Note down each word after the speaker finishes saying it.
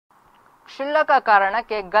ಕ್ಷುಲ್ಲಕ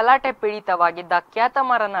ಕಾರಣಕ್ಕೆ ಗಲಾಟೆ ಪೀಡಿತವಾಗಿದ್ದ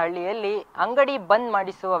ಕ್ಯಾತಮಾರನಹಳ್ಳಿಯಲ್ಲಿ ಅಂಗಡಿ ಬಂದ್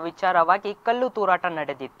ಮಾಡಿಸುವ ವಿಚಾರವಾಗಿ ಕಲ್ಲು ತೂರಾಟ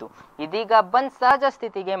ನಡೆದಿತ್ತು. ಇದೀಗ ಬಂದ್ ಸಹಜ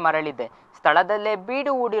ಸ್ಥಿತಿಗೆ ಮರಳಿದೆ. ಸ್ಥಳದಲ್ಲೇ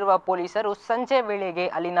ಬೀಡು ಹೂಡಿರುವ ಪೊಲೀಸರು ಸಂಜೆ ವೇಳೆಗೆ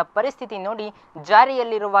ಅಲ್ಲಿನ ಪರಿಸ್ಥಿತಿ ನೋಡಿ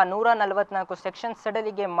ಜಾರಿಯಲ್ಲಿರುವ 144 ಸೆಕ್ಷನ್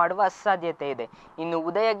ಸಡಲಿಕೆ ಮಾಡುವ ಸಾಧ್ಯತೆ ಇದೆ. ಇನ್ನು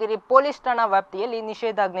ಉದಯಗಿರಿ ಪೊಲೀಸ್ ಠಾಣಾ ವ್ಯಾಪ್ತಿಯಲ್ಲಿ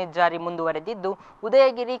ನಿಷೇಧಾಜ್ಞೆ ಜಾರಿ ಮುಂದುವರೆದಿದ್ದು,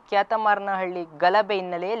 ಉದಯಗಿರಿ ಕ್ಯಾತಮಾರನಹಳ್ಳಿ ಗಲಭೆ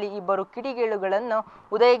ಹಿನ್ನೆಲೆಯಲ್ಲಿ ಇಬ್ಬರು ಕಿಡಿಗೇಳುಗಳನ್ನು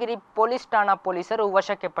ಉದಯಗಿರಿ ಪೊಲೀಸ್ ಠಾಣಾ ಪೊಲೀಸರು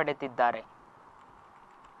ವಶಕ್ಕೆ ಪಡೆದಿದ್ದಾರೆ.